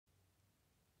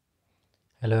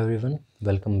Hello everyone,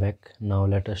 welcome back. Now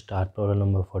let us start problem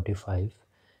number 45,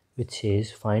 which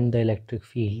says find the electric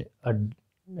field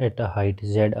at a height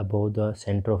z above the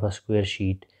center of a square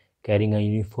sheet carrying a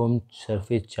uniform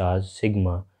surface charge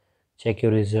sigma. Check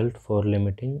your result for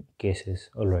limiting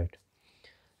cases. Alright,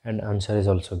 and answer is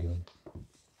also given.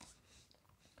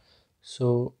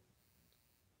 So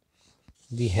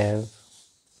we have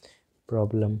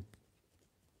problem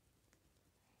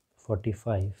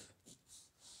 45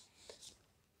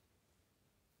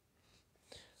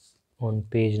 on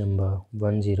page number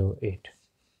 108.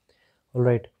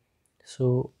 Alright,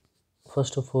 so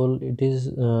first of all, it is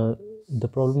the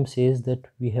problem says that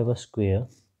we have a square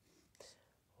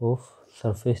of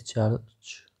surface charge,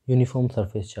 uniform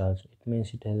surface charge. It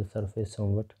means it has a surface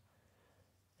somewhat,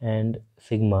 and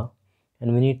sigma,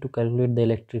 and we need to calculate the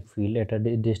electric field at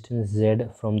a distance z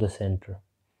from the center.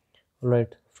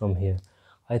 Alright, from here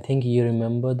I think you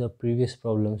remember the previous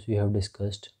problems we have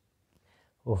discussed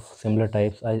of similar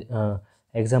types.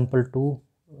 Example 2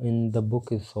 in the book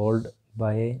is solved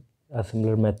by a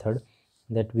similar method,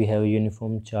 that we have a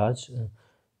uniform charge,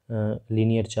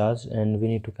 linear charge, and we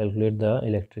need to calculate the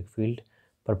electric field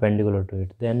perpendicular to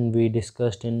it. Then we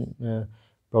discussed in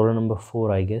problem number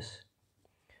 4, I guess,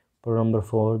 problem number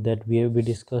 4, that we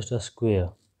discussed a square.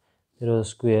 There was a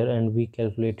square and we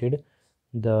calculated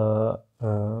the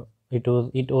it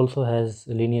also has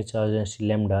linear charge density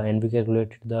lambda, and we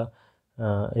calculated the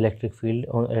electric field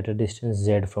at a distance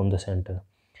z from the center.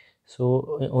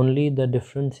 So only the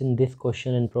difference in this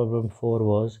question and problem 4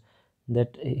 was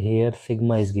that here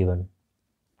sigma is given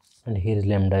and here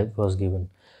lambda was given.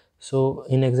 So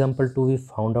in example 2 we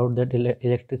found out that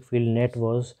electric field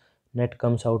net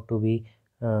comes out to be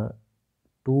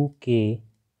 2k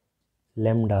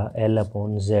lambda L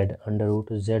upon z under root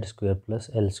z square plus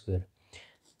L square.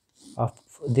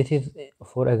 This is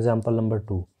for example number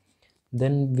 2.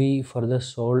 Then we further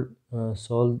solve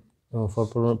for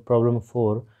problem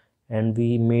 4, and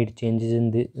we made changes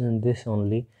in this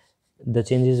only. The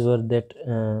changes were that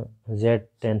z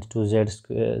tends to z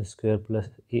square plus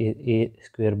a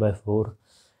square by 4,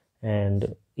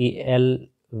 and L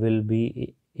will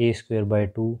be a square by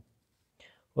 2.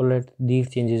 Alright, these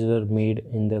changes were made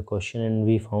in the question, and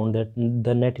we found that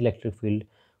the net electric field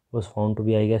was found to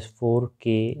be, I guess,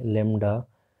 4k lambda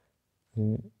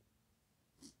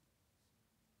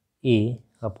a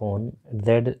upon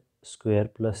z square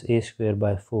plus a square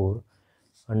by 4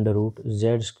 under root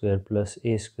z square plus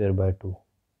a square by 2.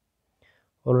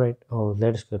 Alright,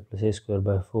 z square plus a square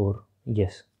by 4,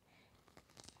 yes.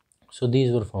 So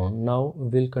these were found. Now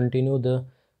we'll continue the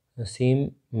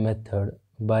same method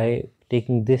by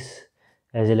taking this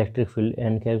as electric field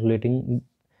and calculating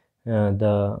and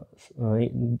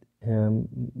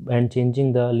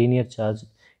changing the linear charge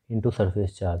into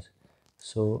surface charge.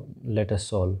 So let us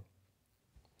solve.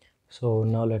 So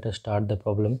now let us start the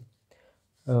problem.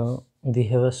 We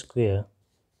have a square.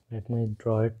 Let me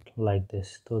draw it like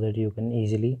this so that you can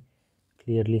easily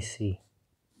clearly see,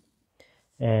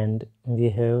 and we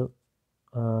have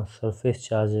surface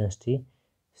charge density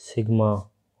sigma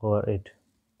over it.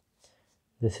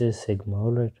 This is sigma.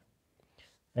 Alright,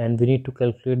 and we need to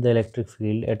calculate the electric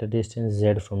field at a distance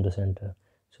z from the center.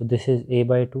 So this is a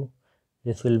by 2.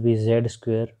 This will be z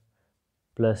square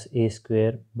plus a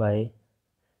square by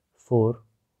 4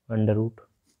 under root.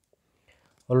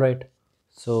 Alright,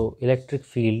 so electric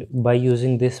field by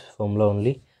using this formula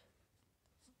only,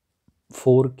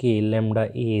 4k lambda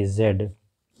a z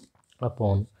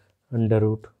upon under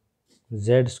root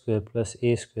z square plus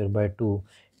a square by 2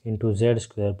 into z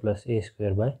square plus a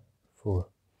square by 4.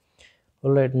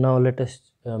 Alright, now let us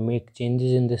make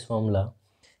changes in this formula,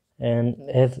 and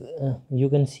as you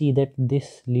can see that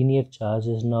this linear charge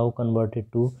is now converted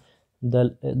to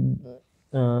the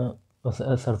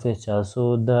surface charge.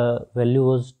 So the value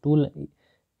was 2,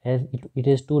 as it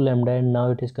is 2 lambda, and now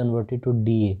it is converted to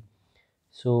dA.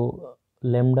 So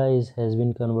lambda has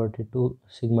been converted to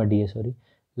sigma dA, sorry,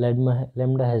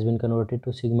 lambda has been converted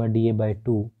to sigma dA by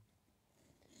 2,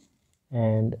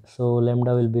 and so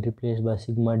lambda will be replaced by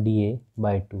sigma dA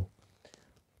by 2.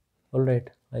 Alright,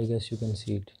 I guess you can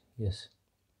see it, yes.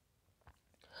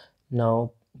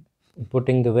 Now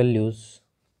putting the values,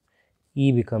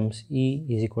 E becomes E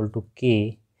is equal to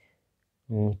K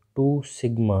 2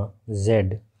 sigma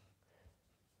Z,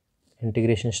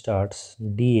 integration starts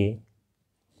dA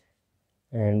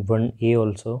and 1a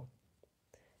also,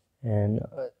 and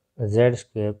z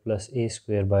square plus a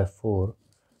square by 4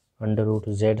 under root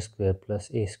z square plus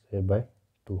a square by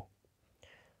 2,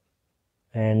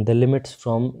 and the limits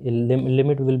from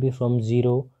limit will be from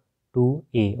 0 to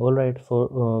a. All right,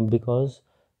 for because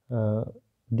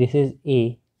this is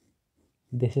a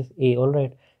this is A, all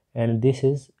right, and this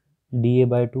is dA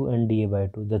by 2 and dA by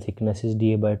 2. The thickness is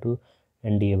dA by 2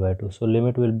 and dA by 2. So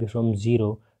limit will be from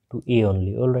 0 to A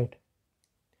only, all right.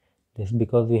 This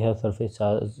because we have surface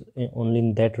charge only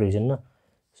in that region, na?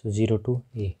 So 0 to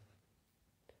A.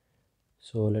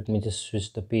 So let me just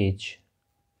switch the page.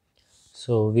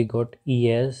 So we got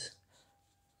E as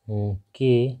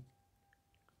K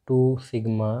 2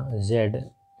 sigma Z,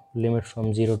 limit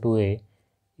from 0 to A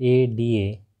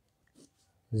dA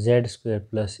Z square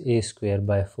plus A square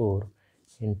by 4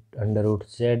 in under root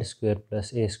Z square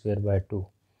plus A square by 2.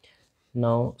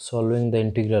 Now solving the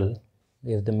integral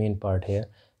is the main part here.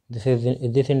 This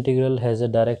integral has a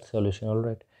direct solution, all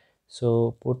right.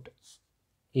 So put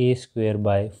A square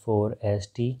by 4 as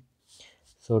t.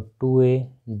 So 2A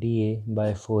dA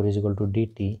by 4 is equal to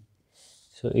dt.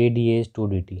 So A dA is 2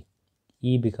 dt.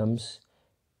 E becomes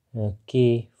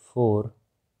K 4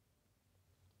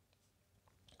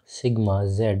 sigma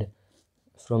Z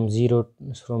from 0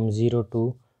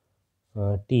 to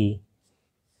t,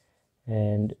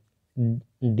 and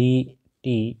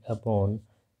dt upon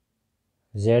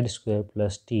Z square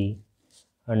plus t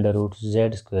under root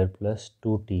Z square plus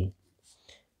 2t,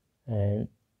 and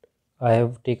I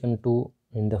have taken 2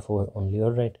 in the 4 only,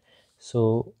 alright.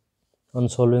 So on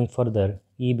solving further,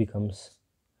 E becomes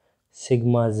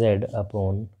sigma Z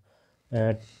upon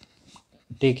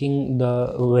taking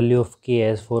the value of k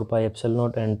as 4 pi epsilon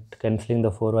naught and cancelling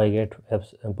the 4, I get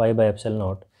pi by epsilon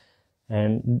naught,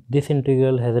 and this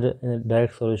integral has a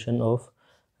direct solution of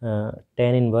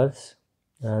tan inverse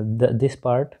this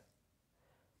part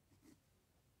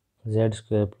Z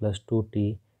square plus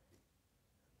 2t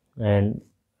and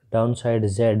downside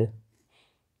Z,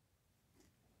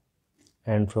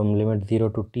 and from limit 0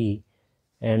 to t,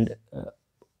 and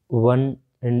one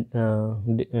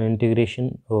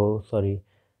integration, oh sorry,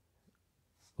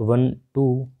 1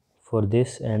 2 for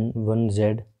this and 1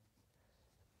 Z,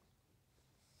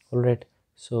 all right.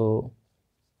 So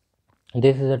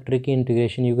this is a tricky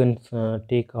integration. You can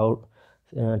take out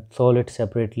solve it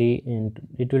separately, and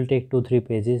it will take 2-3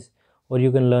 pages, or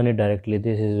you can learn it directly.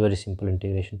 This is very simple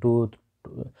integration.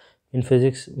 In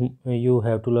physics you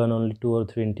have to learn only 2 or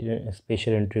 3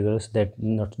 spatial integrals.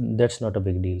 That's not a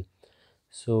big deal.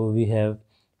 So we have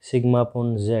sigma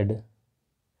upon Z,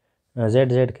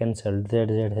 Z cancelled, Z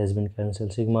has been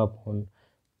cancelled, sigma upon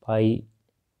pi,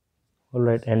 all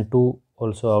right, and 2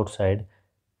 also outside.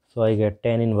 So I get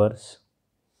tan inverse,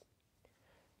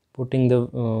 putting the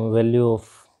value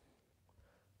of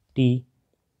t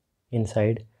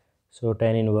inside. So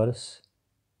tan inverse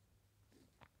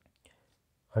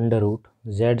under root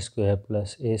Z square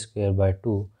plus A square by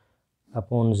 2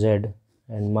 upon Z,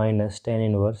 and minus tan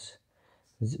inverse,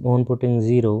 on putting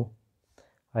 0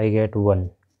 I get 1,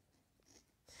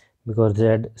 because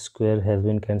Z square has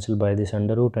been cancelled by this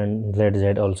under root and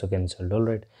Z also cancelled,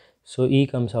 alright. So E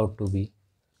comes out to be,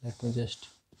 let me just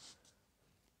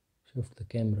shift the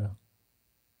camera,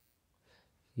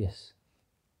 yes.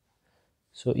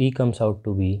 So E comes out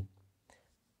to be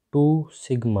 2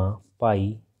 sigma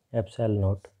pi epsilon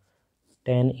naught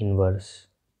tan inverse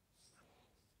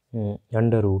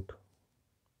under root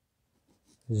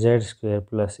Z square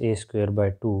plus A square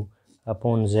by 2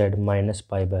 upon Z minus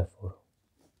pi by 4.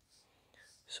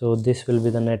 So this will be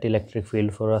the net electric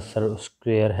field for a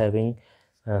square having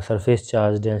surface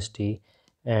charge density,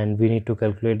 and we need to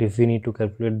calculate,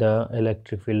 the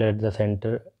electric field at the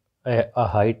center, a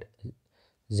height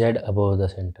Z above the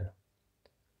center,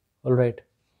 alright.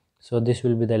 So this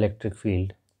will be the electric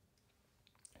field.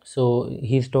 So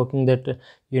he's talking that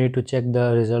you need to check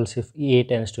the results if A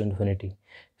tends to infinity.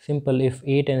 Simple, if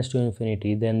A tends to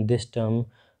infinity, then this term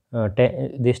will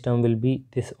be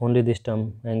this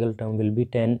term, angle term will be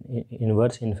tan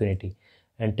inverse infinity,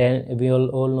 and we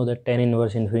all know that tan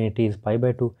inverse infinity is pi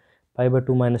by 2. Pi by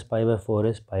 2 minus pi by 4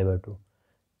 is pi by 2.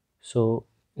 So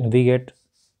we get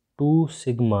 2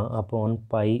 sigma upon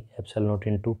pi epsilon naught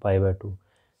into pi by 2.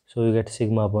 So we get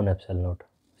sigma upon epsilon naught,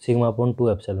 sigma upon 2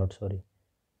 epsilon naught, sorry,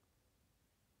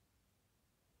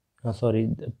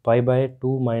 pi by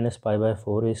 2 minus pi by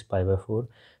 4 is pi by 4.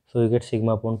 So you get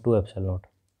sigma upon 2 epsilon naught,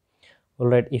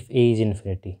 alright, if A is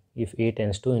infinity, if A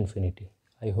tends to infinity.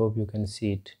 I hope you can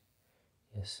see it,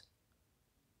 yes.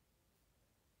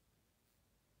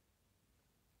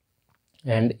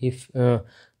 And if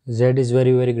Z is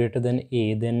very greater than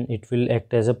A, then it will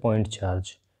act as a point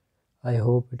charge. I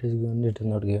hope it is given, it is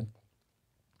not given.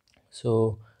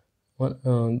 So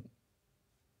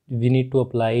we need to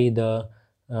apply the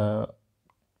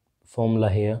formula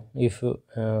here. If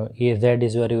Z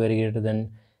is very greater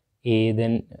than A,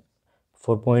 then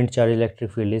for point charge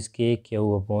electric field is K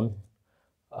Q upon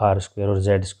R square or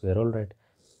Z square, alright.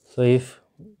 So if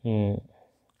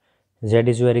z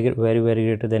is very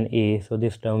greater than a, so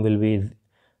this term will be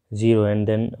 0, and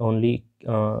then only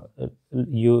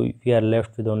we are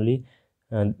left with only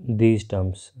these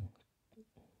terms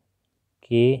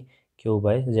k q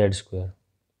by z square.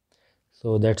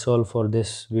 So that's all for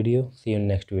this video. See you in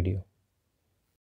next video.